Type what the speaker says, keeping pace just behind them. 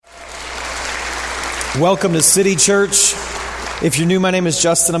Welcome to City Church. If you're new, my name is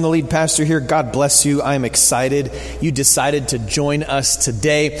Justin. I'm the lead pastor here. God bless you. I'm excited you decided to join us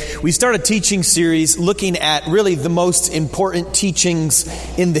today. We start a teaching series looking at really the most important teachings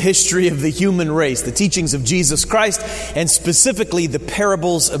in the history of the human race, the teachings of Jesus Christ, and specifically the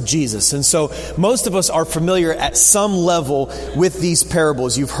parables of Jesus. And so most of us are familiar at some level with these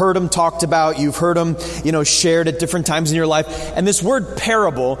parables. You've heard them talked about. You've heard them, shared at different times in your life. And this word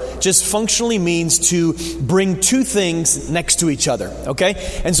parable just functionally means to bring two things next to each other,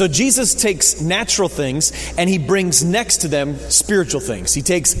 okay? And so Jesus takes natural things and he brings next to them spiritual things. He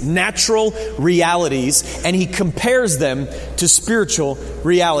takes natural realities and he compares them to spiritual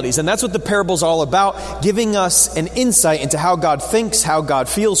realities. And that's what the parable's all about, giving us an insight into how God thinks, how God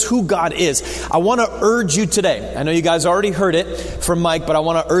feels, who God is. I want to urge you today. I know you guys already heard it from Mike, but I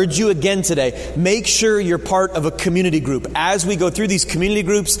want to urge you again today. Make sure you're part of a community group. As we go through these community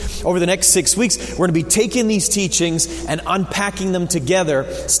groups over the next 6 weeks, we're going to be taking these teachings and unpacking them together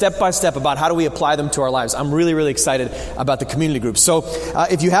step by step about how do we apply them to our lives. I'm really, really excited about the community group. So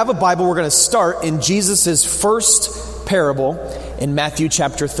if you have a Bible, we're going to start in Jesus' first parable in Matthew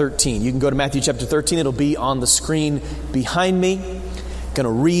chapter 13. You can go to Matthew chapter 13. It'll be on the screen behind me. I'm going to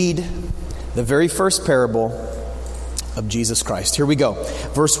read the very first parable of Jesus Christ. Here we go.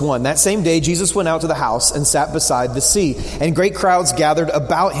 Verse 1. That same day, Jesus went out to the house and sat beside the sea, and great crowds gathered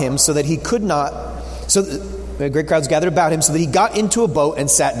about him so that he got into a boat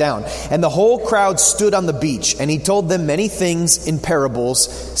and sat down. And the whole crowd stood on the beach, and he told them many things in parables,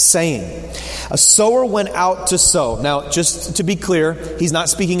 saying, a sower went out to sow. Now, just to be clear, he's not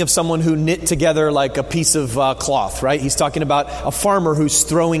speaking of someone who knit together like a piece of cloth, right? He's talking about a farmer who's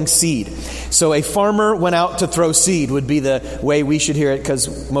throwing seed. So a farmer went out to throw seed would be the way we should hear it,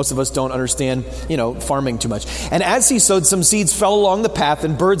 because most of us don't understand, farming too much. And as he sowed, some seeds fell along the path,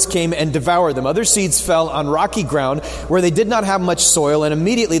 and birds came and devoured them. Other seeds fell on rocky ground where they did not have much soil, and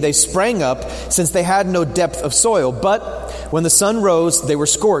immediately they sprang up, since they had no depth of soil. But when the sun rose, they were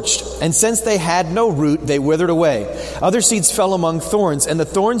scorched, and since they had no root, they withered away. Other seeds fell among thorns, and the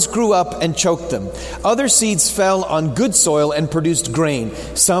thorns grew up and choked them. Other seeds fell on good soil and produced grain,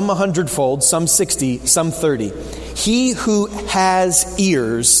 some 100-fold, some 60, some 30. He who has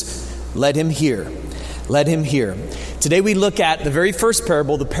ears, let him hear. Let him hear. Today we look at the very first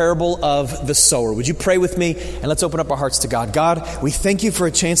parable, the parable of the sower. Would you pray with me? And let's open up our hearts to God. God, we thank you for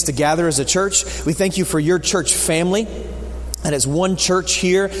a chance to gather as a church. We thank you for your church family. And as one church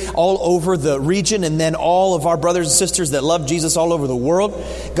here all over the region, and then all of our brothers and sisters that love Jesus all over the world.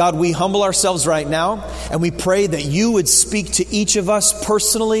 God, we humble ourselves right now, and we pray that you would speak to each of us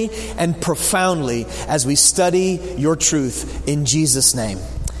personally and profoundly as we study your truth in Jesus' name.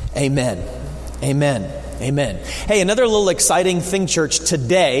 Amen. Amen. Amen. Hey, another little exciting thing, church.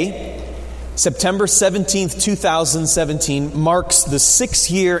 Today, September 17th, 2017, marks the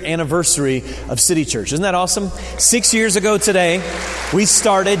 6-year anniversary of City Church. Isn't that awesome? 6 years ago today, we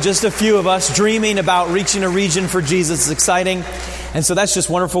started, just a few of us, dreaming about reaching a region for Jesus. It's exciting. And so that's just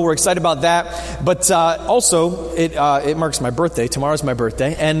wonderful. We're excited about that. But also, it marks my birthday. Tomorrow's my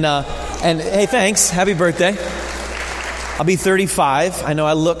birthday. And hey, thanks. Happy birthday. I'll be 35. I know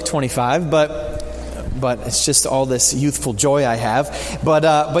I look 25, but it's just all this youthful joy I have.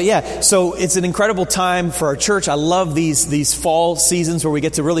 But yeah, so it's an incredible time for our church. I love these fall seasons where we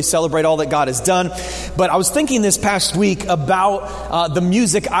get to really celebrate all that God has done. But I was thinking this past week about the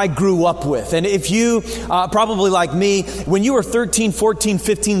music I grew up with. And if you, probably like me, when you were 13, 14,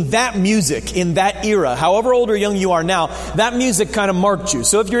 15, that music in that era, however old or young you are now, that music kind of marked you.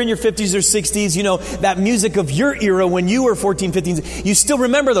 So if you're in your 50s or 60s, that music of your era when you were 14, 15, you still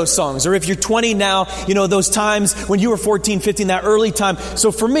remember those songs. Or if you're 20 now, those times when you were 14, 15, that early time.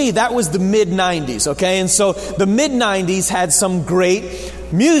 So for me, that was the mid-90s, okay? And so the mid-90s had some great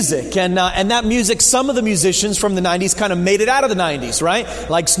music. And that music, some of the musicians from the 90s kind of made it out of the 90s, right?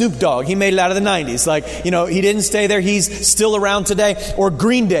 Like Snoop Dogg, he made it out of the 90s. Like, he didn't stay there. He's still around today. Or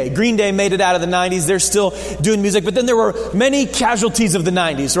Green Day. Green Day made it out of the 90s. They're still doing music. But then there were many casualties of the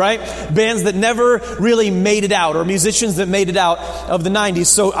 90s, right? Bands that never really made it out, or musicians that made it out of the 90s.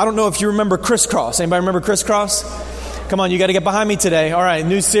 So I don't know if you remember Criss Cross. Anybody remember Criss Cross? Come on, you got to get behind me today. All right,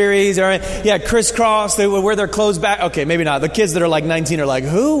 new series. All right, yeah, Criss Cross. They would wear their clothes back. Okay, maybe not. The kids that are like 19 are like,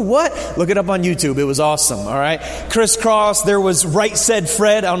 who? What? Look it up on YouTube. It was awesome. All right, Criss Cross. There was Right Said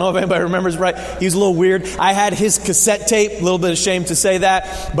Fred. I don't know if anybody remembers Right. He was a little weird. I had his cassette tape. A little bit ashamed to say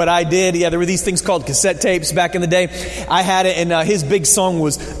that, but I did. Yeah, there were these things called cassette tapes back in the day. I had it, and his big song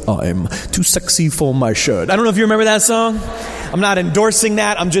was "I'm Too Sexy for My Shirt." I don't know if you remember that song. I'm not endorsing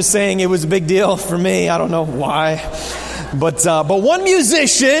that. I'm just saying it was a big deal for me. I don't know why. But one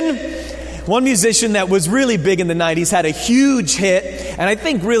musician One musician that was really big in the 90s had a huge hit, and I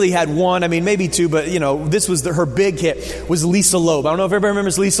think really had one, maybe two, but this was her big hit, was Lisa Loeb. I don't know if everybody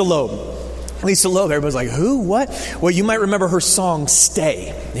remembers Lisa Loeb. Lisa Loeb, everybody's like, who, what? Well, you might remember her song, Stay.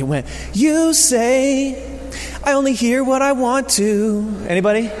 It went, you say, I only hear what I want to.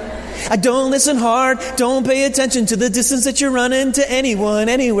 Anybody? I don't listen hard, don't pay attention to the distance that you're running to anyone,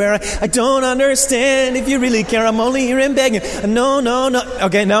 anywhere. I don't understand if you really care, I'm only here and begging. No.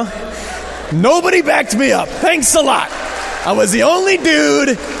 Okay, no. Nobody backed me up. Thanks a lot. I was the only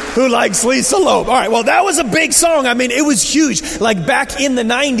dude who likes Lisa Loeb. All right, well, that was a big song. It was huge. Like back in the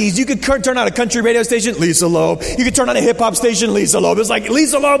 90s, you could turn on a country radio station, Lisa Loeb. You could turn on a hip-hop station, Lisa Loeb. It was like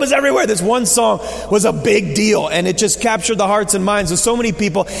Lisa Loeb is everywhere. This one song was a big deal, and it just captured the hearts and minds of so many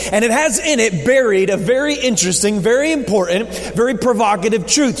people. And it has in it buried a very interesting, very important, very provocative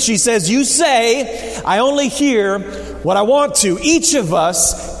truth. She says, you say, I only hear what I want to. Each of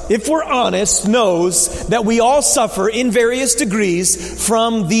us, if we're honest, knows that we all suffer in various degrees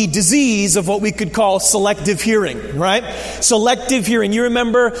from the disease of what we could call selective hearing, right? Selective hearing. You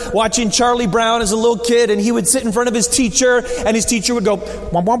remember watching Charlie Brown as a little kid, and he would sit in front of his teacher, and his teacher would go,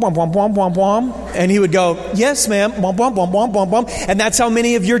 wom, wom, wom, wom, wom, wom, wom. And he would go, yes, ma'am, wom, wom, wom, wom, wom, wom. And that's how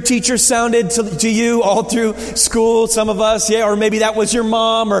many of your teachers sounded to you all through school, some of us, yeah, or maybe that was your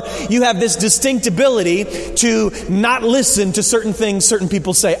mom, or you have this distinct ability to not listen to certain things certain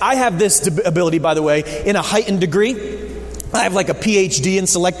people say. I have this ability, by the way, in a heightened degree. I have like a PhD in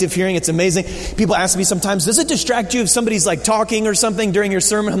selective hearing. It's amazing. People ask me sometimes, does it distract you if somebody's like talking or something during your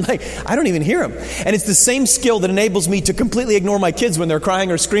sermon? I'm like, I don't even hear them. And it's the same skill that enables me to completely ignore my kids when they're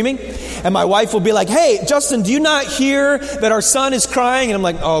crying or screaming. And my wife will be like, hey, Justin, do you not hear that our son is crying? And I'm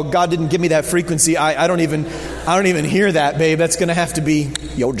like, oh, God didn't give me that frequency. I don't even hear that, babe. That's going to have to be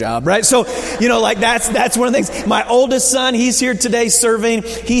your job, right? So, that's one of the things. My oldest son, he's here today serving.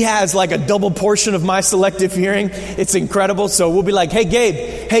 He has like a double portion of my selective hearing. It's incredible. So we'll be like, hey,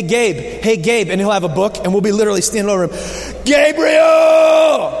 Gabe. And he'll have a book, and we'll be literally standing over him.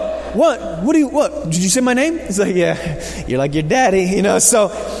 Gabriel! What? Did you say my name? It's like, yeah, you're like your daddy,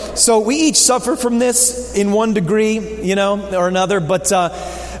 So we each suffer from this in one degree, or another. But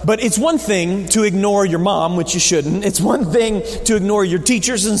it's one thing to ignore your mom, which you shouldn't. It's one thing to ignore your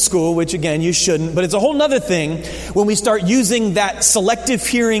teachers in school, which again, you shouldn't. But it's a whole other thing when we start using that selective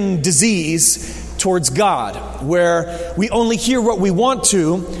hearing disease towards God, where we only hear what we want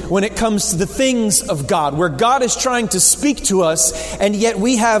to when it comes to the things of God, where God is trying to speak to us, and yet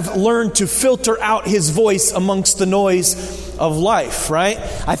we have learned to filter out His voice amongst the noise of life, right?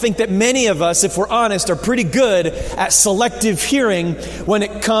 I think that many of us, if we're honest, are pretty good at selective hearing when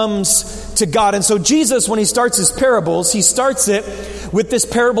it comes to God. And so Jesus, when He starts His parables, He starts it with this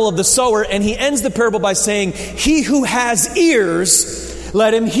parable of the sower, and He ends the parable by saying, he who has ears,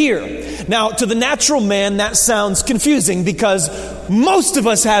 let him hear. Now, to the natural man, that sounds confusing because most of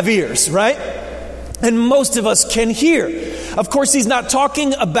us have ears, right? And most of us can hear. Of course, He's not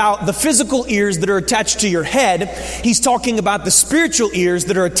talking about the physical ears that are attached to your head. He's talking about the spiritual ears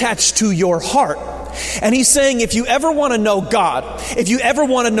that are attached to your heart. And He's saying, if you ever want to know God, if you ever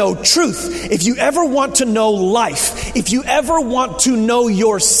want to know truth, if you ever want to know life, if you ever want to know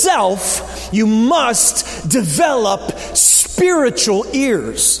yourself, you must develop spiritual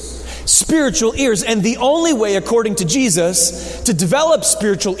ears. Spiritual ears. And the only way, according to Jesus, to develop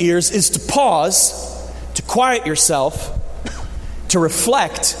spiritual ears is to pause, to quiet yourself, to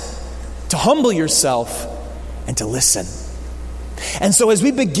reflect, to humble yourself, and to listen. And so as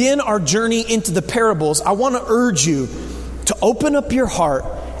we begin our journey into the parables, I want to urge you to open up your heart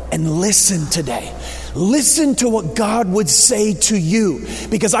and listen today. Listen to what God would say to you.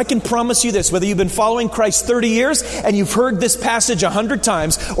 Because I can promise you this, whether you've been following Christ 30 years and you've heard this passage 100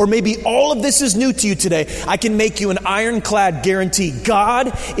 times, or maybe all of this is new to you today, I can make you an ironclad guarantee.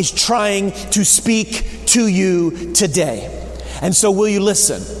 God is trying to speak to you today. And so will you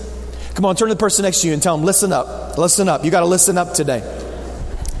listen? Come on, turn to the person next to you and tell them, listen up. Listen up. You got to listen up today.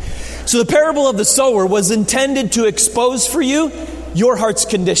 So the parable of the sower was intended to expose for you your heart's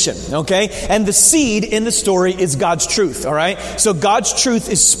condition, okay? And the seed in the story is God's truth, all right? So God's truth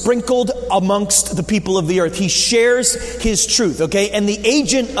is sprinkled amongst the people of the earth. He shares His truth, okay? And the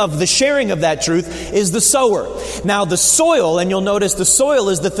agent of the sharing of that truth is the sower. Now the soil, and you'll notice the soil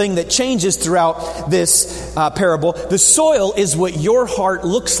is the thing that changes throughout this parable. The soil is what your heart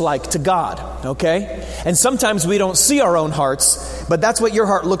looks like to God. okay? And sometimes we don't see our own hearts, but that's what your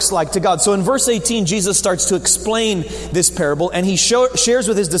heart looks like to God. So in verse 18, Jesus starts to explain this parable, and he shares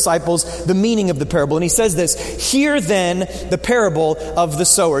with his disciples the meaning of the parable. And he says this, "Hear then the parable of the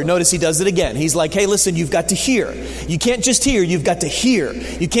sower." Notice he does it again. He's like, hey, listen, you've got to hear. You can't just hear, you've got to hear.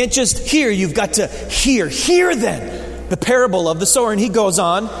 You can't just hear, you've got to hear. Hear then the parable of the sower. And he goes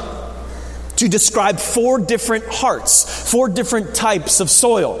on to describe 4 different hearts, 4 different types of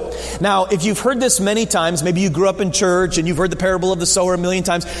soil. Now, if you've heard this many times, maybe you grew up in church and you've heard the parable of the sower a million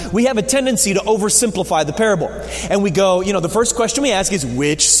times, we have a tendency to oversimplify the parable. And we go, the first question we ask is,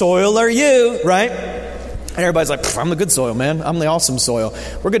 which soil are you, right? And everybody's like, I'm the good soil, man. I'm the awesome soil.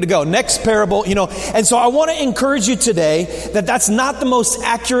 We're good to go. Next parable, And so I want to encourage you today that that's not the most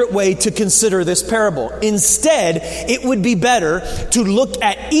accurate way to consider this parable. Instead, it would be better to look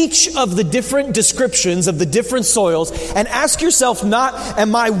at each of the different descriptions of the different soils and ask yourself not,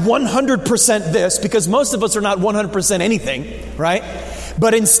 am I 100% this? Because most of us are not 100% anything, right?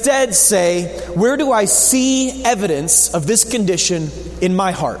 But instead say, where do I see evidence of this condition in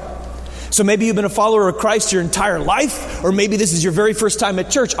my heart? So maybe you've been a follower of Christ your entire life, or maybe this is your very first time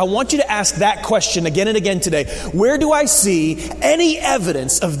at church. I want you to ask that question again and again today. Where do I see any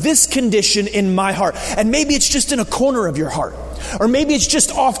evidence of this condition in my heart? And maybe it's just in a corner of your heart. Or maybe it's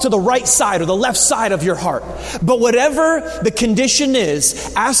just off to the right side or the left side of your heart. But whatever the condition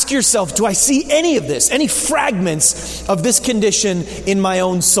is, ask yourself, do I see any of this, any fragments of this condition in my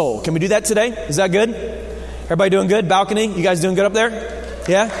own soul? Can we do that today? Is that good? Everybody doing good? Balcony? You guys doing good up there?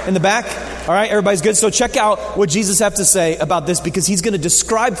 Yeah? In the back? All right, everybody's good. So check out what Jesus has to say about this, because he's going to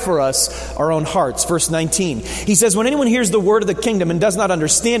describe for us our own hearts. Verse 19. He says, when anyone hears the word of the kingdom and does not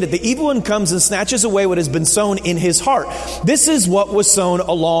understand it, the evil one comes and snatches away what has been sown in his heart. This is what was sown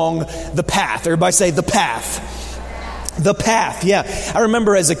along the path. Everybody say the path. The path, yeah. I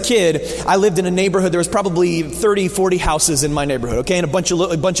remember as a kid, I lived in a neighborhood. There was probably 30, 40 houses in my neighborhood, okay? And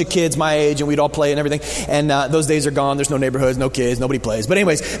a bunch of kids my age, and we'd all play and everything. And those days are gone. There's no neighborhoods, no kids, nobody plays. But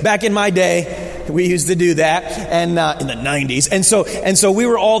anyways, back in my day, we used to do that, and in the 90s. And so we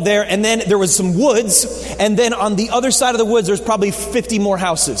were all there, and then there was some woods, and then on the other side of the woods, there's probably 50 more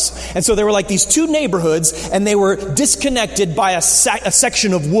houses. And so there were like these 2 neighborhoods, and they were disconnected by a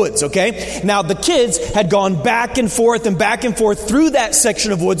section of woods, okay? Now, the kids had gone back and forth through that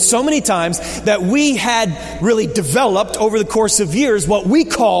section of woods so many times that we had really developed over the course of years what we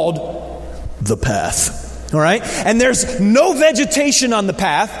called the path. All right? And there's no vegetation on the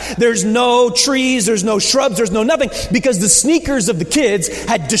path. There's no trees. There's no shrubs. There's no nothing, because the sneakers of the kids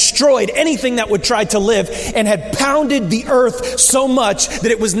had destroyed anything that would try to live and had pounded the earth so much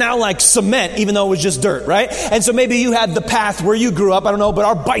that it was now like cement, even though it was just dirt, right? And so maybe you had the path where you grew up. I don't know, but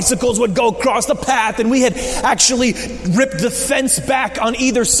our bicycles would go across the path, and we had actually ripped the fence back on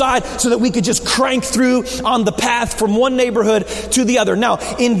either side so that we could just crank through on the path from one neighborhood to the other. Now,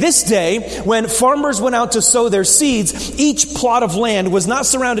 in this day, when farmers went out to sow their seeds, each plot of land was not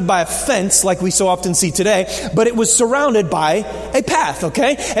surrounded by a fence like we so often see today, but it was surrounded by a path,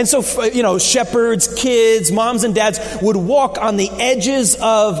 okay? And so, shepherds, kids, moms and dads would walk on the edges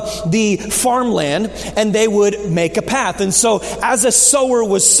of the farmland, and they would make a path. And so as a sower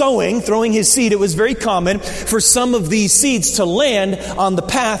was sowing, throwing his seed, it was very common for some of these seeds to land on the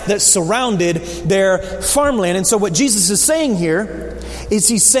path that surrounded their farmland. And so what Jesus is saying here is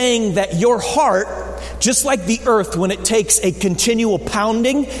he's saying that your heart, just like the earth, when it takes a continual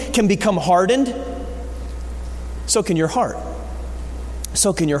pounding, can become hardened, so can your heart.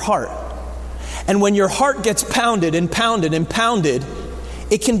 So can your heart. And when your heart gets pounded and pounded and pounded,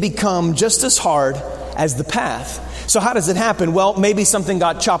 it can become just as hard as the path. So how does it happen? Well, maybe something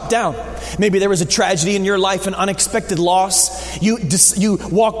got chopped down. Maybe there was a tragedy in your life, an unexpected loss. You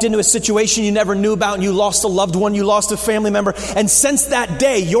walked into a situation you never knew about, and you lost a loved one, you lost a family member. And since that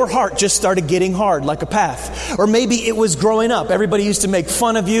day, your heart just started getting hard like a path. Or maybe it was growing up. Everybody used to make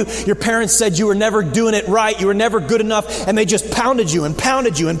fun of you. Your parents said you were never doing it right. You were never good enough. And they just pounded you and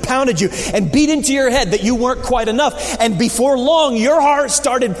pounded you and pounded you and beat into your head that you weren't quite enough. And before long, your heart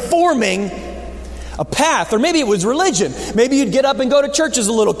started forming a path. Or maybe it was religion. Maybe you'd get up and go to church as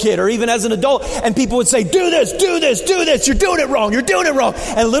a little kid, or even as an adult, and people would say, do this, do this, do this. You're doing it wrong. You're doing it wrong.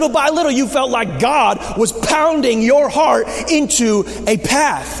 And little by little, you felt like God was pounding your heart into a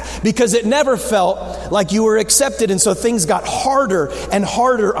path, because it never felt like you were accepted. And so things got harder and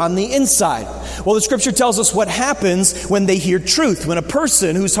harder on the inside. Well, the scripture tells us what happens when they hear truth. When a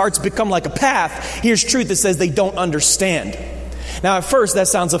person whose heart's become like a path hears truth, it says they don't understand. Now, at first, that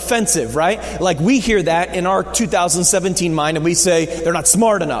sounds offensive, right? Like we hear that in our 2017 mind and we say they're not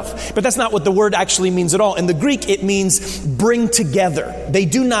smart enough. But that's not what the word actually means at all. In the Greek, it means bring together. They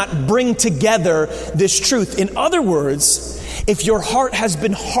do not bring together this truth. In other words, if your heart has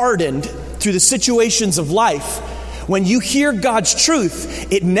been hardened through the situations of life, when you hear God's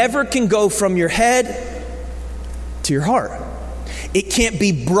truth, it never can go from your head to your heart. It can't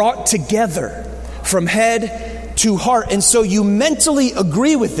be brought together from head to heart. And so you mentally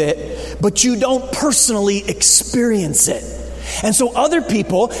agree with it, but you don't personally experience it. And so other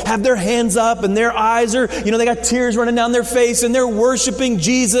people have their hands up and their eyes are, they got tears running down their face and they're worshiping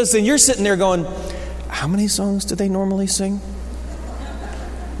Jesus. And you're sitting there going, how many songs do they normally sing?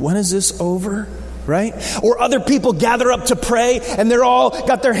 When is this over? Right? Or other people gather up to pray and they're all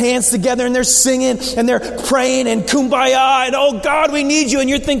got their hands together and they're singing and they're praying and kumbaya and oh God, we need you. And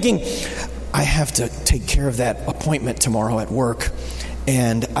you're thinking, I have to take care of that appointment tomorrow at work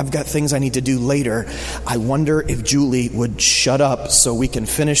and I've got things I need to do later. I wonder if Julie would shut up so we can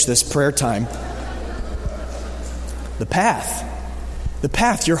finish this prayer time. The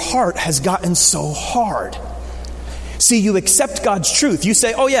path, your heart has gotten so hard. See, you accept God's truth. You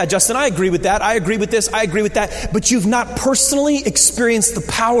say, oh yeah, Justin, I agree with that. I agree with this. I agree with that. But you've not personally experienced the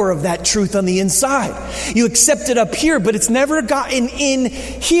power of that truth on the inside. You accept it up here, but it's never gotten in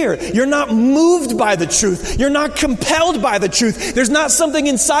here. You're not moved by the truth. You're not compelled by the truth. There's not something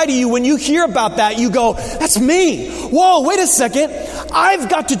inside of you when you hear about that, you go, that's me. Whoa, wait a second. I've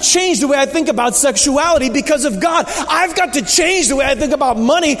got to change the way I think about sexuality because of God. I've got to change the way I think about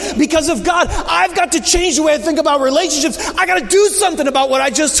money because of God. I've got to change the way I think about relationships. I got to do something about what I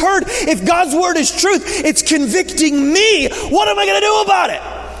just heard. If God's word is truth, it's convicting me. What am I going to do about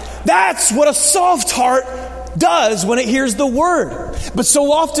it? That's what a soft heart does when it hears the word. But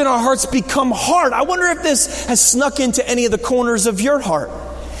so often our hearts become hard. I wonder if this has snuck into any of the corners of your heart.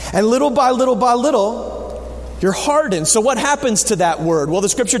 And little by little by little, you're hardened. So what happens to that word? Well, the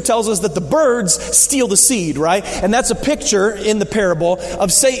scripture tells us that the birds steal the seed, right? And that's a picture in the parable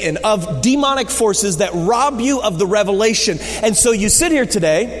of Satan, of demonic forces that rob you of the revelation. And so you sit here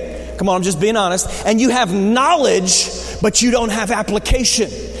today, come on, I'm just being honest, and you have knowledge, but you don't have application.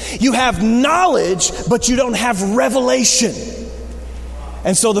 You have knowledge, but you don't have revelation.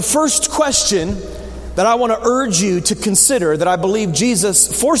 And so the first question that I want to urge you to consider, that I believe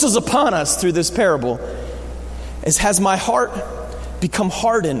Jesus forces upon us through this parable, is, has my heart become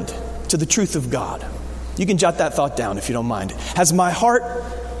hardened to the truth of God? You can jot that thought down if you don't mind. Has my heart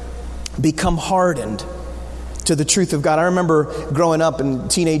become hardened to the truth of God? I remember growing up in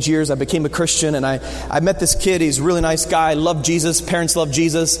teenage years, I became a Christian and I met this kid. He's a really nice guy, loved Jesus, parents loved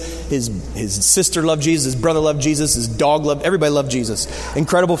Jesus, his sister loved Jesus, his brother loved Jesus, his dog loved, everybody loved Jesus.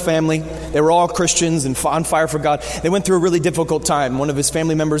 Incredible family. They were all Christians and on fire for God. They went through a really difficult time. One of his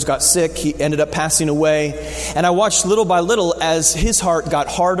family members got sick. He ended up passing away. And I watched little by little as his heart got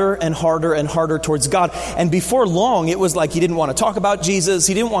harder and harder and harder towards God. And before long, it was like he didn't want to talk about Jesus.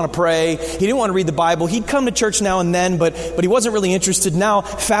 He didn't want to pray. He didn't want to read the Bible. He'd come to church now and then, but he wasn't really interested. Now,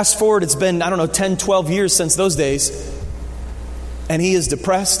 fast forward, it's been, 10, 12 years since those days. And he is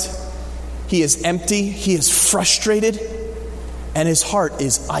depressed. He is empty. He is frustrated. And his heart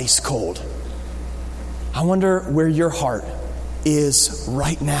is ice cold. I wonder where your heart is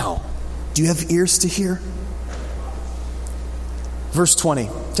right now. Do you have ears to hear? Verse 20.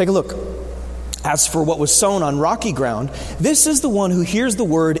 Take a look. As for what was sown on rocky ground, this is the one who hears the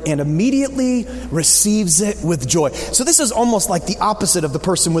word and immediately receives it with joy. So this is almost like the opposite of the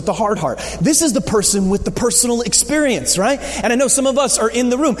person with the hard heart. This is the person with the personal experience, right? And I know some of us are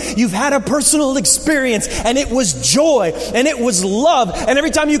in the room. You've had a personal experience and it was joy and it was love. And every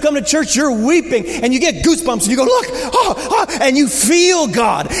time you come to church, you're weeping and you get goosebumps and you go, look, and you feel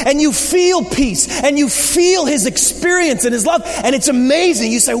God and you feel peace and you feel His experience and His love. And it's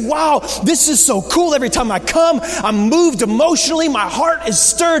amazing. You say, wow, this is so cool. Every time I come, I'm moved emotionally. My heart is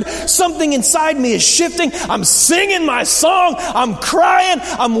stirred. Something inside me is shifting. I'm singing my song. I'm crying.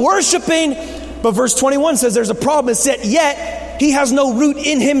 I'm worshiping. But verse 21 says there's a problem. It said, yet he has no root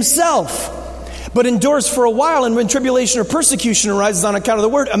in himself, but endures for a while. And when tribulation or persecution arises on account of the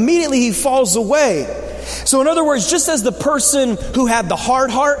word, immediately he falls away. So in other words, just as the person who had the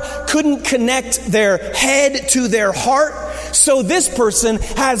hard heart couldn't connect their head to their heart, so this person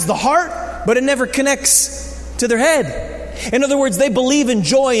has the heart, but it never connects to their head. In other words, they believe in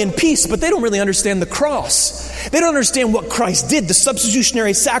joy and peace, but they don't really understand the cross. They don't understand what Christ did, the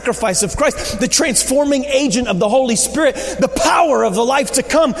substitutionary sacrifice of Christ, the transforming agent of the Holy Spirit, the power of the life to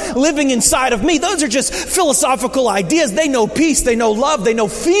come living inside of me. Those are just philosophical ideas. They know peace, they know love, they know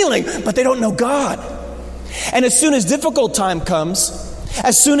feeling, but they don't know God. And as soon as difficult time comes,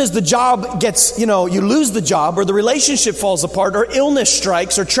 as soon as the job gets, you lose the job, or the relationship falls apart, or illness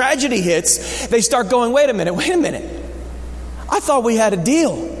strikes, or tragedy hits, they start going, wait a minute. I thought we had a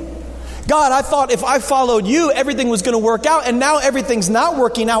deal. God, I thought if I followed you, everything was going to work out, and now everything's not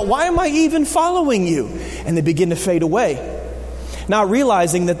working out. Why am I even following you? And they begin to fade away. Not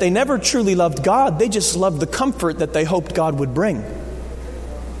realizing that they never truly loved God, they just loved the comfort that they hoped God would bring.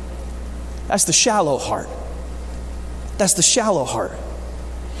 That's the shallow heart. That's the shallow heart.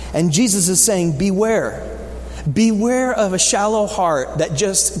 And Jesus is saying, beware. Beware of a shallow heart that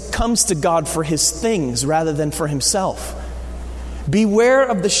just comes to God for his things rather than for himself. Beware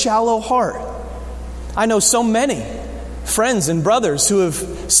of the shallow heart. I know so many friends and brothers who have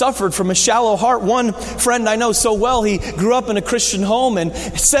suffered from a shallow heart. One friend I know so well, he grew up in a Christian home and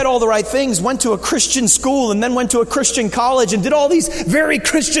said all the right things, went to a Christian school and then went to a Christian college and did all these very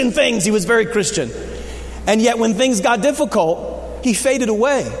Christian things. He was very Christian. And yet when things got difficult, he faded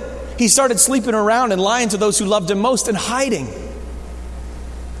away. He started sleeping around and lying to those who loved him most and hiding.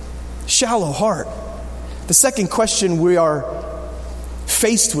 Shallow heart. The second question we are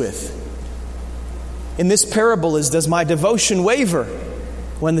faced with in this parable is, does my devotion waver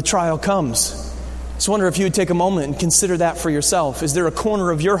when the trial comes? I just wonder if you would take a moment and consider that for yourself. Is there a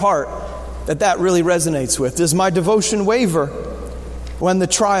corner of your heart that really resonates with? Does my devotion waver when the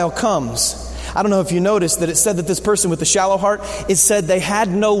trial comes? I don't know if you noticed that it said that this person with the shallow heart, it said they had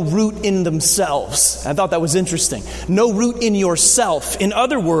no root in themselves. I thought that was interesting. No root in yourself. In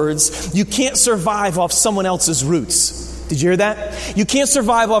other words, you can't survive off someone else's roots. Did you hear that? You can't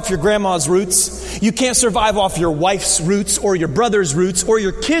survive off your grandma's roots. You can't survive off your wife's roots or your brother's roots or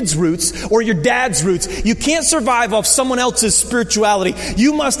your kid's roots or your dad's roots. You can't survive off someone else's spirituality.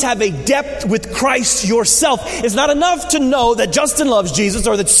 You must have a depth with Christ yourself. It's not enough to know that Justin loves Jesus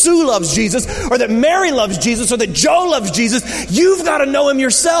or that Sue loves Jesus or that Mary loves Jesus or that Joe loves Jesus. You've got to know him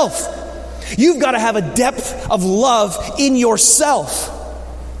yourself. You've got to have a depth of love in yourself,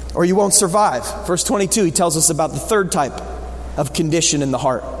 or you won't survive. Verse 22, he tells us about the third type of condition in the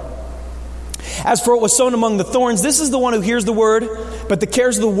heart. As for what was sown among the thorns, this is the one who hears the word, but the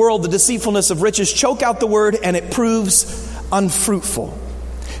cares of the world, the deceitfulness of riches, choke out the word, and it proves unfruitful.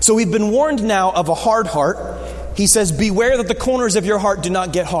 So we've been warned now of a hard heart. He says, beware that the corners of your heart do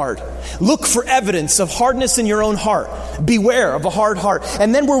not get hard. Look for evidence of hardness in your own heart. Beware of a hard heart.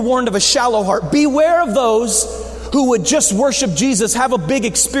 And then we're warned of a shallow heart. Beware of those who would just worship Jesus, have a big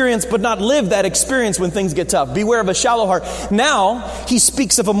experience, but not live that experience when things get tough. Beware of a shallow heart. Now, he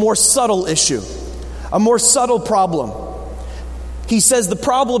speaks of a more subtle issue, a more subtle problem. He says the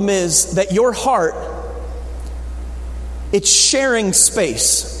problem is that your heart, it's sharing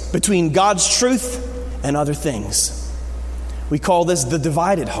space between God's truth and other things. We call this the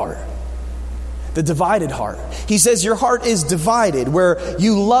divided heart. The divided heart. He says your heart is divided, where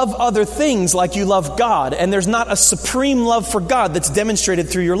you love other things like you love God, and there's not a supreme love for God that's demonstrated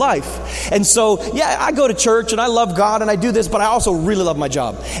through your life. And so, yeah, I go to church and I love God and I do this, but I also really love my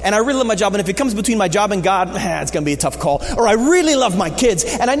job. And I really love my job, and if it comes between my job and God, it's going to be a tough call. Or I really love my kids,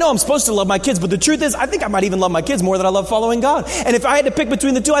 and I know I'm supposed to love my kids, but the truth is, I think I might even love my kids more than I love following God. And if I had to pick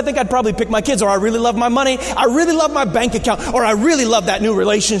between the two, I think I'd probably pick my kids. Or I really love my money, I really love my bank account, or I really love that new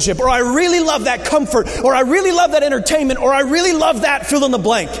relationship, or I really love that comfort, or I really love that entertainment, or I really love that fill in the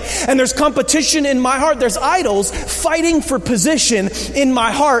blank. And there's competition in my heart. There's idols fighting for position in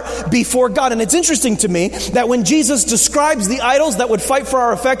my heart before God. And it's interesting to me that when Jesus describes the idols that would fight for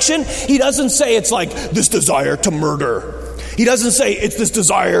our affection, he doesn't say it's like this desire to murder. He doesn't say it's this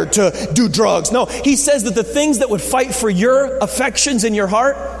desire to do drugs. No, he says that the things that would fight for your affections in your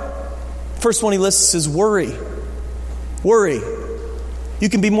heart, first one he lists is worry. Worry. You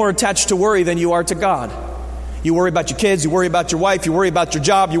can be more attached to worry than you are to God. You worry about your kids, you worry about your wife, you worry about your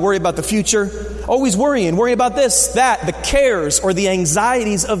job, you worry about the future. Always worrying, worry about this, that, the cares or the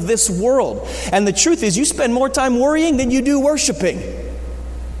anxieties of this world. And the truth is, you spend more time worrying than you do worshiping.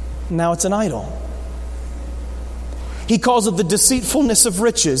 Now it's an idol. He calls it the deceitfulness of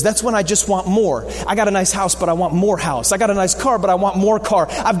riches. That's when I just want more. I got a nice house, but I want more house. I got a nice car, but I want more car.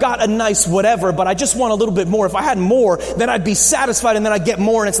 I've got a nice whatever, but I just want a little bit more. If I had more, then I'd be satisfied, and then I'd get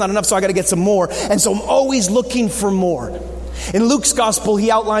more, and it's not enough, so I got to get some more. And so I'm always looking for more. In Luke's gospel,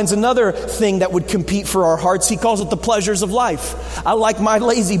 he outlines another thing that would compete for our hearts. He calls it the pleasures of life. I like my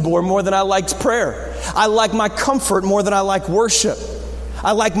lazy boy more than I liked prayer. I like my comfort more than I like worship.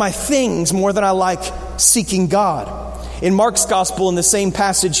 I like my things more than I like seeking God. In Mark's gospel, in the same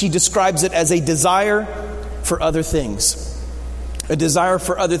passage, he describes it as a desire for other things. A desire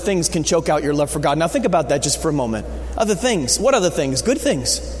for other things can choke out your love for God. Now think about that just for a moment. Other things. What other things? Good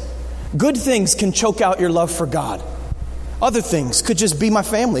things. Good things can choke out your love for God. Other things could just be my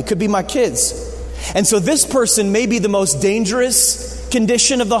family, could be my kids. And so this person may be the most dangerous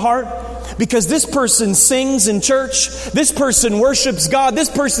condition of the heart, because this person sings in church, this person worships God, this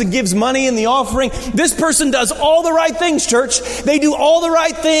person gives money in the offering, this person does all the right things, church. They do all the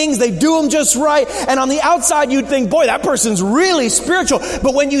right things, they do them just right, and on the outside you'd think, boy, that person's really spiritual.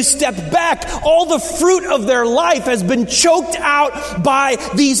 But when you step back, all the fruit of their life has been choked out by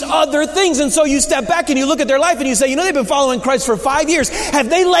these other things. And so you step back and you look at their life and you say, they've been following Christ for 5 years. Have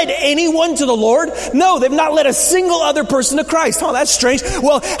they led anyone to the Lord? No, they've not led a single other person to Christ. Oh, that's strange.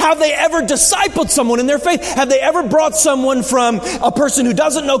 Well, have they ever discipled someone in their faith? Have they ever brought someone from a person who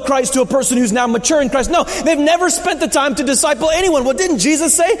doesn't know Christ to a person who's now mature in Christ? No, they've never spent the time to disciple anyone. Well, didn't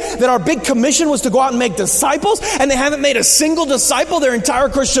Jesus say that our big commission was to go out and make disciples? And they haven't made a single disciple their entire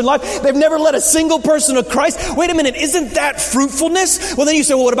Christian life. They've never led a single person to Christ. Wait a minute, isn't that fruitfulness? Well, then you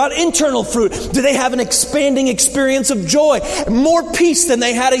say, well, what about internal fruit? Do they have an expanding experience of joy? More peace than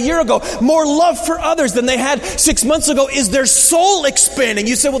they had a year ago? More love for others than they had 6 months ago? Is their soul expanding?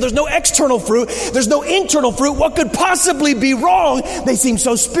 You say, well, there's no external fruit. There's no internal fruit. What could possibly be wrong? They seem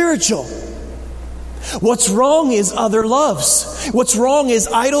so spiritual. What's wrong is other loves. What's wrong is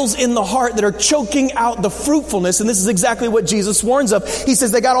idols in the heart that are choking out the fruitfulness. And this is exactly what Jesus warns of. He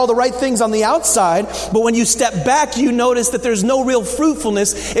says they got all the right things on the outside, but when you step back, you notice that there's no real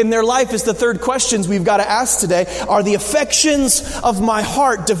fruitfulness in their life. Is the third questions we've got to ask today. Are the affections of my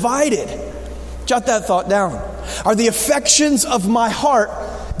heart divided? Jot that thought down. Are the affections of my heart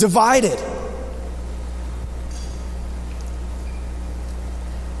divided?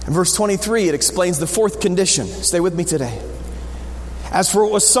 In verse 23, it explains the fourth condition. Stay with me today. As for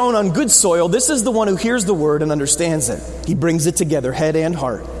what was sown on good soil, this is the one who hears the word and understands it. He brings it together, head and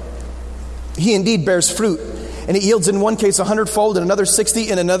heart. He indeed bears fruit, and it yields in one case 100-fold, in another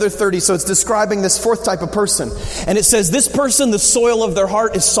 60, and another 30. So it's describing this fourth type of person. And it says this person, the soil of their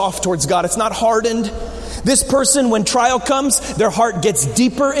heart is soft towards God. It's not hardened. This person, when trial comes, their heart gets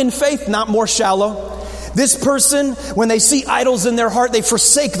deeper in faith, not more shallow. This person, when they see idols in their heart, they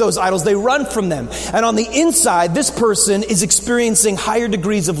forsake those idols. They run from them. And on the inside, this person is experiencing higher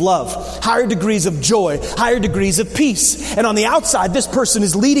degrees of love, higher degrees of joy, higher degrees of peace. And on the outside, this person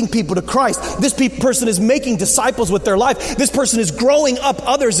is leading people to Christ. This person is making disciples with their life. This person is growing up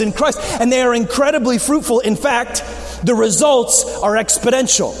others in Christ. And they are incredibly fruitful. In fact, the results are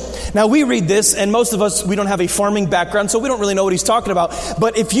exponential. Now we read this, and most of us, we don't have a farming background, so we don't really know what he's talking about.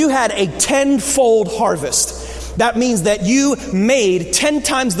 But if you had a 10-fold harvest, that means that you made 10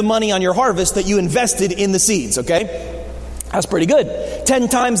 times the money on your harvest that you invested in the seeds, okay? That's pretty good. 10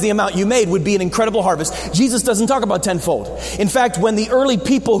 times the amount you made would be an incredible harvest. Jesus doesn't talk about tenfold. In fact, when the early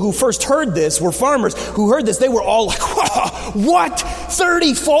people who first heard this were farmers who heard this, they were all like, what?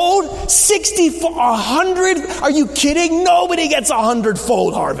 30-fold? 60-fold? 100? Are you kidding? Nobody gets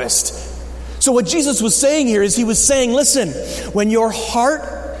 100-fold harvest. So what Jesus was saying here is he was saying, listen, when your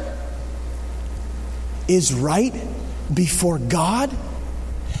heart is right before God,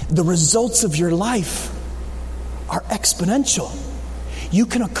 the results of your life are exponential. You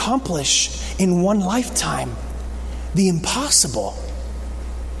can accomplish in one lifetime the impossible.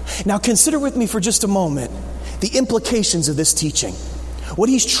 Now consider with me for just a moment the implications of this teaching. What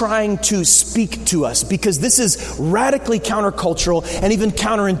he's trying to speak to us, because this is radically countercultural and even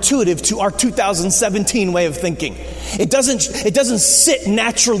counterintuitive to our 2017 way of thinking. It doesn't sit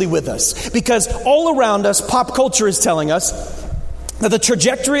naturally with us, because all around us, pop culture is telling us that the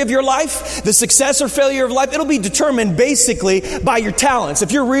trajectory of your life, the success or failure of life, it'll be determined basically by your talents.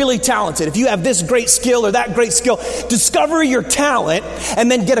 If you're really talented, if you have this great skill or that great skill, discover your talent and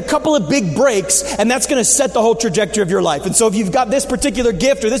then get a couple of big breaks, and that's going to set the whole trajectory of your life. And so if you've got this particular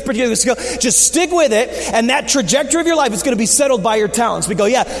gift or this particular skill, just stick with it, and that trajectory of your life is going to be settled by your talents. We go,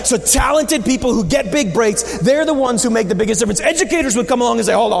 yeah, so talented people who get big breaks, they're the ones who make the biggest difference. Educators would come along and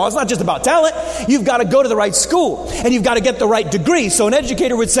say, hold on, it's not just about talent. You've got to go to the right school, and you've got to get the right degree. So an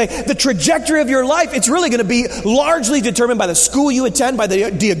educator would say the trajectory of your life, it's really going to be largely determined by the school you attend, by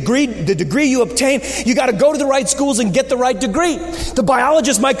the degree you obtain. You got to go to the right schools and get the right degree. The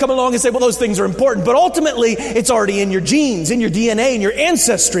biologist might come along and say, well, those things are important, but ultimately it's already in your genes, in your DNA, in your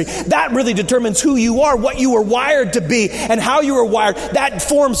ancestry. That really determines who you are, what you were wired to be, and how you were wired. That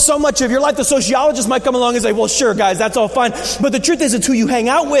forms so much of your life. The sociologist might come along and say, well, sure, guys, that's all fine. But the truth is, it's who you hang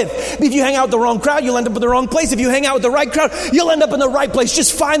out with. If you hang out with the wrong crowd, you'll end up in the wrong place. If you hang out with the right crowd, you'll end up in the right place.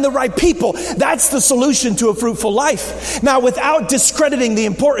 Just find the right people. That's the solution to a fruitful life. Now, without discrediting the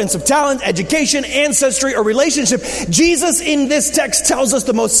importance of talent, education, ancestry, or relationship, Jesus in this text tells us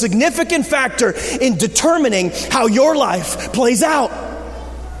the most significant factor in determining how your life plays out.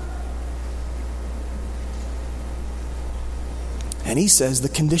 he says the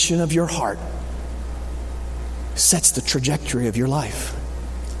condition of your heart sets the trajectory of your life.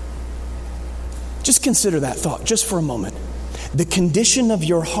 Just consider that thought just for a moment. The condition of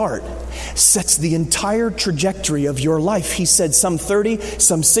your heart sets the entire trajectory of your life. He said some 30,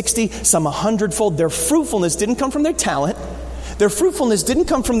 some 60, some 100-fold. Their fruitfulness didn't come from their talent. Their fruitfulness didn't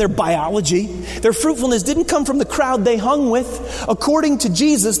come from their biology. Their fruitfulness didn't come from the crowd they hung with. According to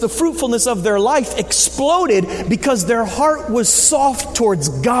Jesus, the fruitfulness of their life exploded because their heart was soft towards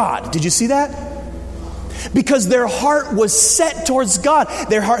God. Did you see that? Because their heart was set towards God.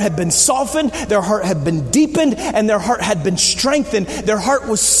 Their heart had been softened, their heart had been deepened, and their heart had been strengthened. Their heart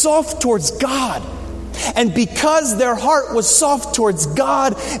was soft towards God. And because their heart was soft towards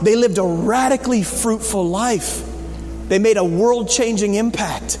God, they lived a radically fruitful life. They made a world-changing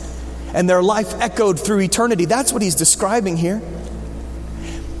impact, and their life echoed through eternity. That's what he's describing here.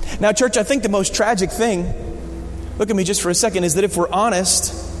 Now, church, I think the most tragic thing, look at me just for a second, is that if we're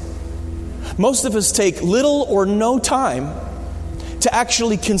honest, most of us take little or no time to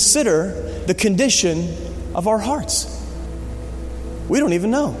actually consider the condition of our hearts. We don't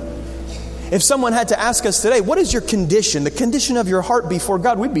even know. If someone had to ask us today, what is your condition, the condition of your heart before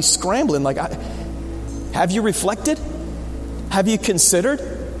God, we'd be scrambling like, have you reflected? Have you considered?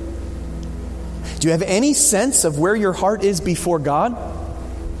 Do you have any sense of where your heart is before God?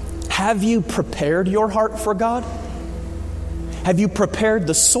 Have you prepared your heart for God? Have you prepared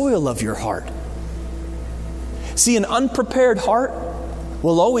the soil of your heart? See, an unprepared heart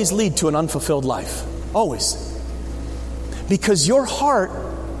will always lead to an unfulfilled life. Always. Because your heart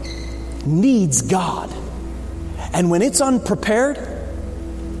needs God. And when it's unprepared,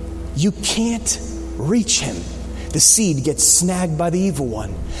 you can't reach Him. The seed gets snagged by the evil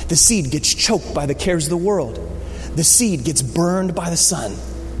one. The seed gets choked by the cares of the world. The seed gets burned by the sun.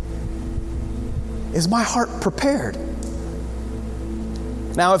 Is my heart prepared?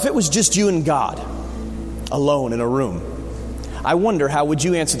 Now, if it was just you and God, alone in a room, I wonder how would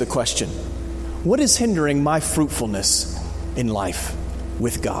you answer the question, what is hindering my fruitfulness in life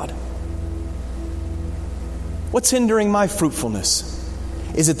with God? What's hindering my fruitfulness?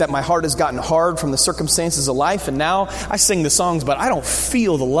 Is it that my heart has gotten hard from the circumstances of life and now I sing the songs but I don't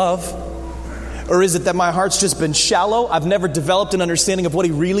feel the love? Or is it that my heart's just been shallow? I've never developed an understanding of what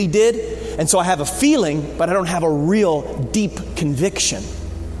He really did, and so I have a feeling but I don't have a real deep conviction?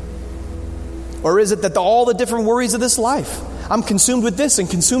 Or is it that all the different worries of this life, I'm consumed with this and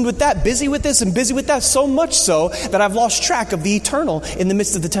consumed with that, busy with this and busy with that, so much so that I've lost track of the eternal in the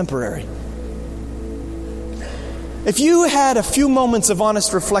midst of the temporary? If you had a few moments of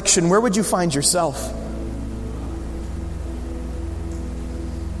honest reflection, where would you find yourself?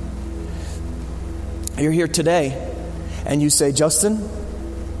 You're here today and you say, Justin,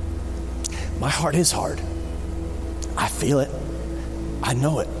 my heart is hard. I feel it. I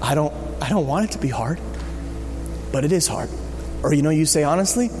know it. I don't want it to be hard, but it is hard. Or you say,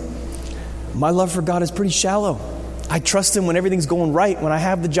 honestly, my love for God is pretty shallow. I trust Him when everything's going right, when I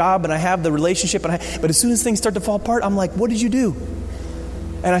have the job and I have the relationship, but as soon as things start to fall apart, I'm like, what did you do?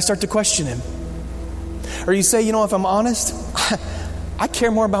 And I start to question Him. Or you say, if I'm honest, I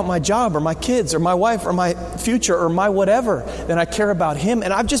care more about my job or my kids or my wife or my future or my whatever than I care about Him.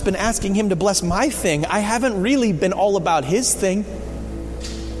 And I've just been asking Him to bless my thing. I haven't really been all about His thing.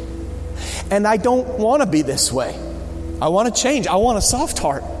 And I don't want to be this way. I want to change. I want a soft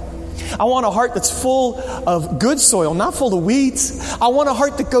heart. I want a heart that's full of good soil, not full of weeds. I want a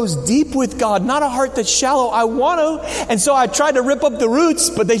heart that goes deep with God, not a heart that's shallow. I want to. And so I tried to rip up the roots,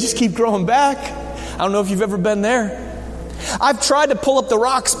 but they just keep growing back. I don't know if you've ever been there. I've tried to pull up the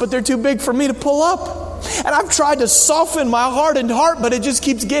rocks, but they're too big for me to pull up. And I've tried to soften my hardened heart, but it just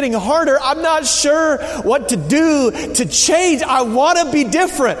keeps getting harder. I'm not sure what to do to change. I want to be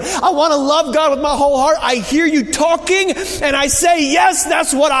different. I want to love God with my whole heart. I hear you talking and I say, yes,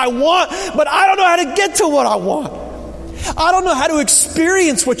 that's what I want, but I don't know how to get to what I want. I don't know how to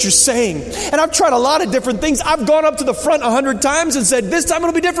experience what you're saying. And I've tried a lot of different things. I've gone up to the front 100 times and said, this time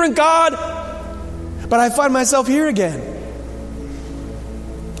it'll be different, God. But I find myself here again.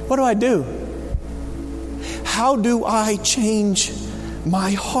 What do I do? How do I change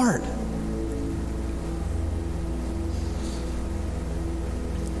my heart?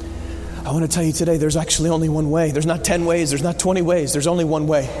 I want to tell you today, there's actually only one way. There's not 10 ways. There's not 20 ways. There's only one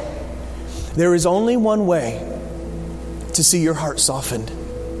way. There is only one way to see your heart softened.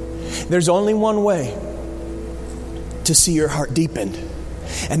 There's only one way to see your heart deepened.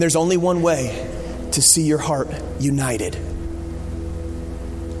 And there's only one way to see your heart united.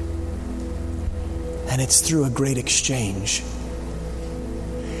 And it's through a great exchange.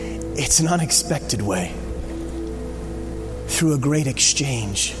 It's an unexpected way. through a great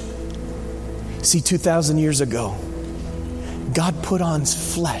exchange. See, 2,000 years ago, God put on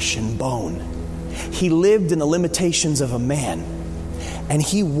flesh and bone. He lived in the limitations of a man, and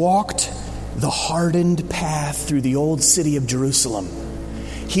he walked the hardened path through the old city of Jerusalem.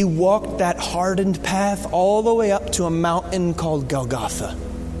 He walked that hardened path all the way up to a mountain called Golgotha.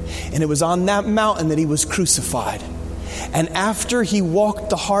 And it was on that mountain that he was crucified. And after he walked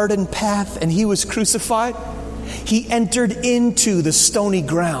the hardened path and he was crucified, he entered into the stony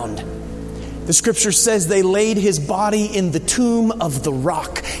ground. The scripture says they laid his body in the tomb of the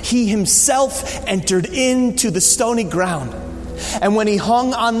rock. He himself entered into the stony ground. And when he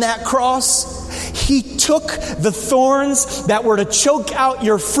hung on that cross, he took the thorns that were to choke out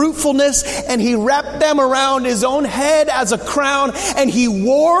your fruitfulness and he wrapped them around his own head as a crown, and he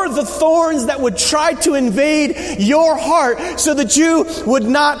wore the thorns that would try to invade your heart so that you would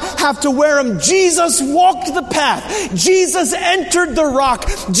not have to wear them. Jesus walked the path. Jesus entered the rock.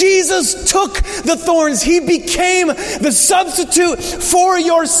 Jesus took the thorns. He became the substitute for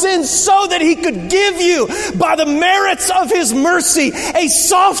your sins so that he could give you, by the merits of his mercy, a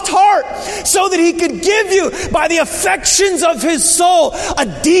soft heart, so that he could give you, by the affections of his soul,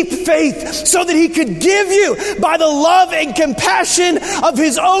 a deep faith, so that he could give you, by the love and compassion of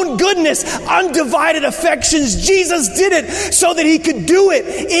his own goodness, undivided affections. Jesus did it so that he could do it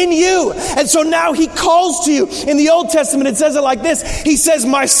in you. And so now he calls to you. In the Old Testament, it says it like this. He says,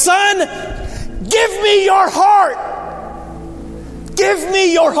 my son, give me your heart. Give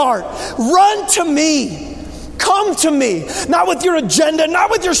me your heart. Run to me. Come to me, not with your agenda,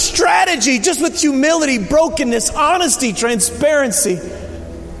 not with your strategy, just with humility, brokenness, honesty, transparency,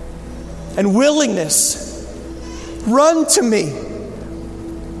 and willingness. Run to me.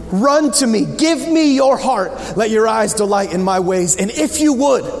 Run to me. Give me your heart. Let your eyes delight in my ways. And if you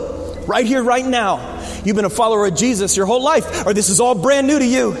would, right here, right now, you've been a follower of Jesus your whole life, or this is all brand new to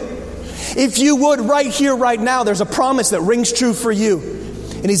you. If you would, right here, right now, there's a promise that rings true for you.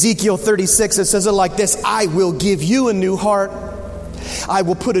 In Ezekiel 36, it says it like this. I will give you a new heart. I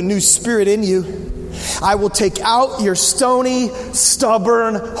will put a new spirit in you. I will take out your stony,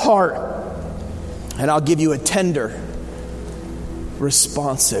 stubborn heart. And I'll give you a tender,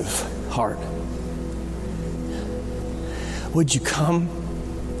 responsive heart. Would you come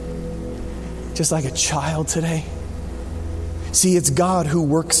just like a child today? See, it's God who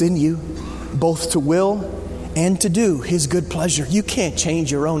works in you, both to will and to do his good pleasure. You can't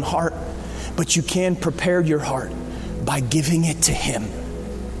change your own heart, but you can prepare your heart by giving it to him.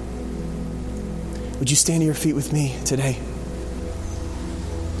 Would you stand to your feet with me today?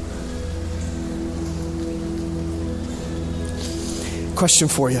 Question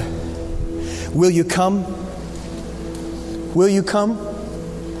for you. Will you come? Will you come?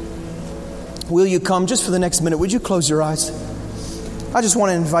 Will you come? Just for the next minute, would you close your eyes? I just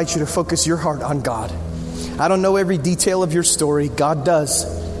want to invite you to focus your heart on God. I don't know every detail of your story. God does.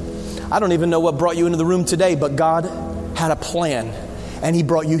 I don't even know what brought you into the room today, but God had a plan, and he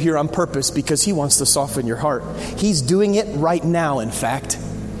brought you here on purpose because he wants to soften your heart. He's doing it right now, in fact.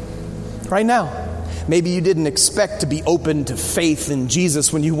 Right now. Maybe you didn't expect to be open to faith in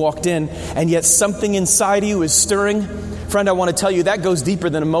Jesus when you walked in, and yet something inside you is stirring. Friend, I want to tell you that goes deeper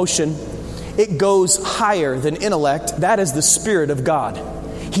than emotion. It goes higher than intellect. That is the Spirit of God.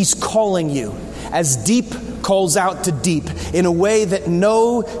 He's calling you as deep calls out to deep in a way that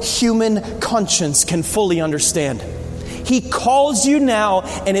no human conscience can fully understand. He calls you now,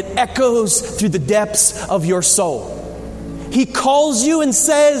 and it echoes through the depths of your soul. He calls you and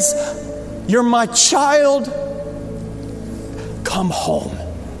says, you're my child. Come home.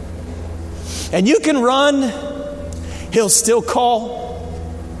 And you can run. He'll still call.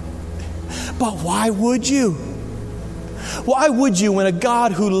 But why would you? Why would you when a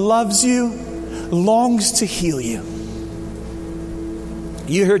God who loves you longs to heal you?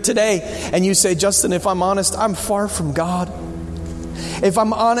 You're here today and you say, Justin, if I'm honest, I'm far from God. If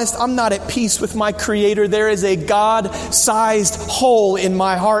I'm honest, I'm not at peace with my Creator. There is a God-sized hole in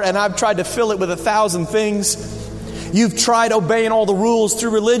my heart, and I've tried to fill it with 1,000 things. You've tried obeying all the rules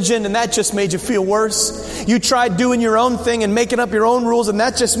through religion, and that just made you feel worse. You tried doing your own thing and making up your own rules, and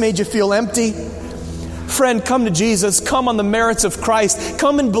that just made you feel empty. Friend, come to Jesus. Come on the merits of Christ.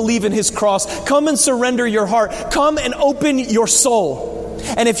 Come and believe in His cross. Come and surrender your heart. Come and open your soul.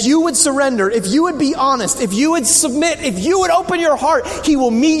 And if you would surrender, if you would be honest, if you would submit, if you would open your heart, He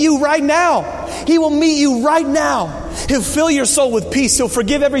will meet you right now. He will meet you right now. He'll fill your soul with peace. He'll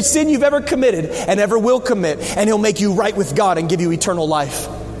forgive every sin you've ever committed and ever will commit. And He'll make you right with God and give you eternal life.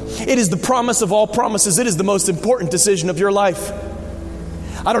 It is the promise of all promises. It is the most important decision of your life.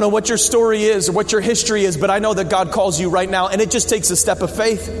 I don't know what your story is or what your history is, but I know that God calls you right now. And it just takes a step of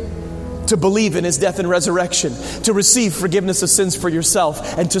faith to believe in His death and resurrection, to receive forgiveness of sins for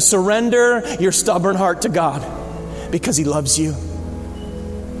yourself, and to surrender your stubborn heart to God because He loves you.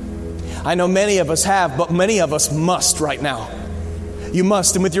 I know many of us have, but many of us must right now. You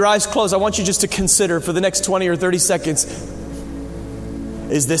must. And with your eyes closed, I want you just to consider for the next 20 or 30 seconds,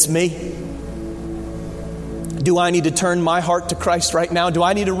 is this me? Do I need to turn my heart to Christ right now? Do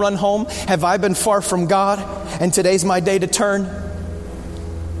I need to run home? Have I been far from God and today's my day to turn?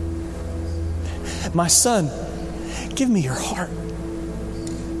 My son, give me your heart.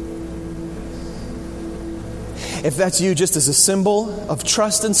 If that's you, just as a symbol of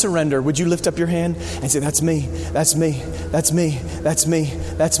trust and surrender, would you lift up your hand and say, that's me, that's me, that's me, that's me,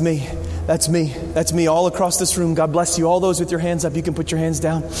 that's me, that's me, that's me, all across this room. God bless you. All those with your hands up, you can put your hands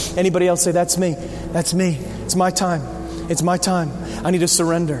down. Anybody else say, that's me, that's me. It's my time. It's my time. I need to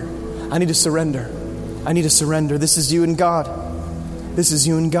surrender. I need to surrender. I need to surrender. This is you and God. This is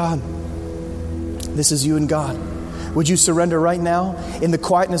you and God. This is you and God. Would you surrender right now in the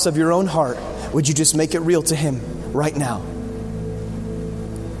quietness of your own heart? Would you just make it real to Him right now?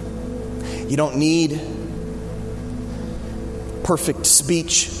 You don't need perfect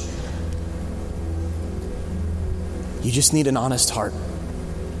speech. You just need an honest heart.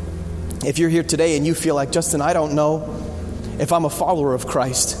 If you're here today and you feel like, Justin, I don't know if I'm a follower of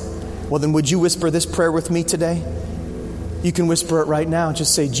Christ, well then would you whisper this prayer with me today? You can whisper it right now.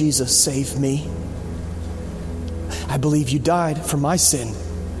 Just say, Jesus, save me. I believe you died for my sin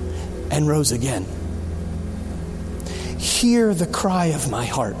and rose again. Hear the cry of my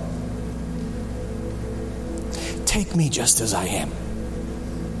heart. Take me just as I am.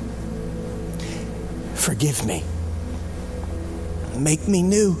 Forgive me. Make me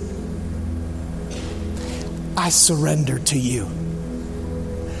new. I surrender to you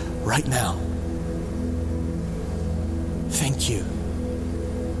right now. Thank you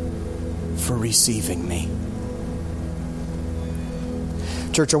for receiving me.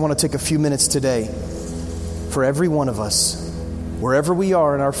 Church, I want to take a few minutes today for every one of us, wherever we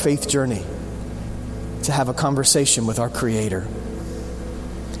are in our faith journey, to have a conversation with our Creator.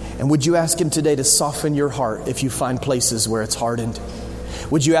 And would you ask Him today to soften your heart if you find places where it's hardened?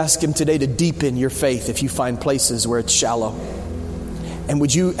 Would you ask Him today to deepen your faith if you find places where it's shallow? And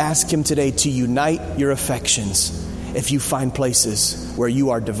would you ask Him today to unite your affections if you find places where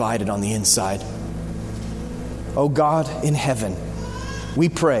you are divided on the inside? Oh God in heaven, we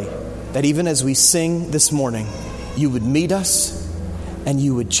pray that even as we sing this morning, you would meet us and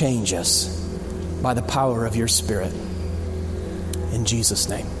you would change us by the power of your Spirit. In Jesus'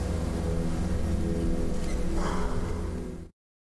 name.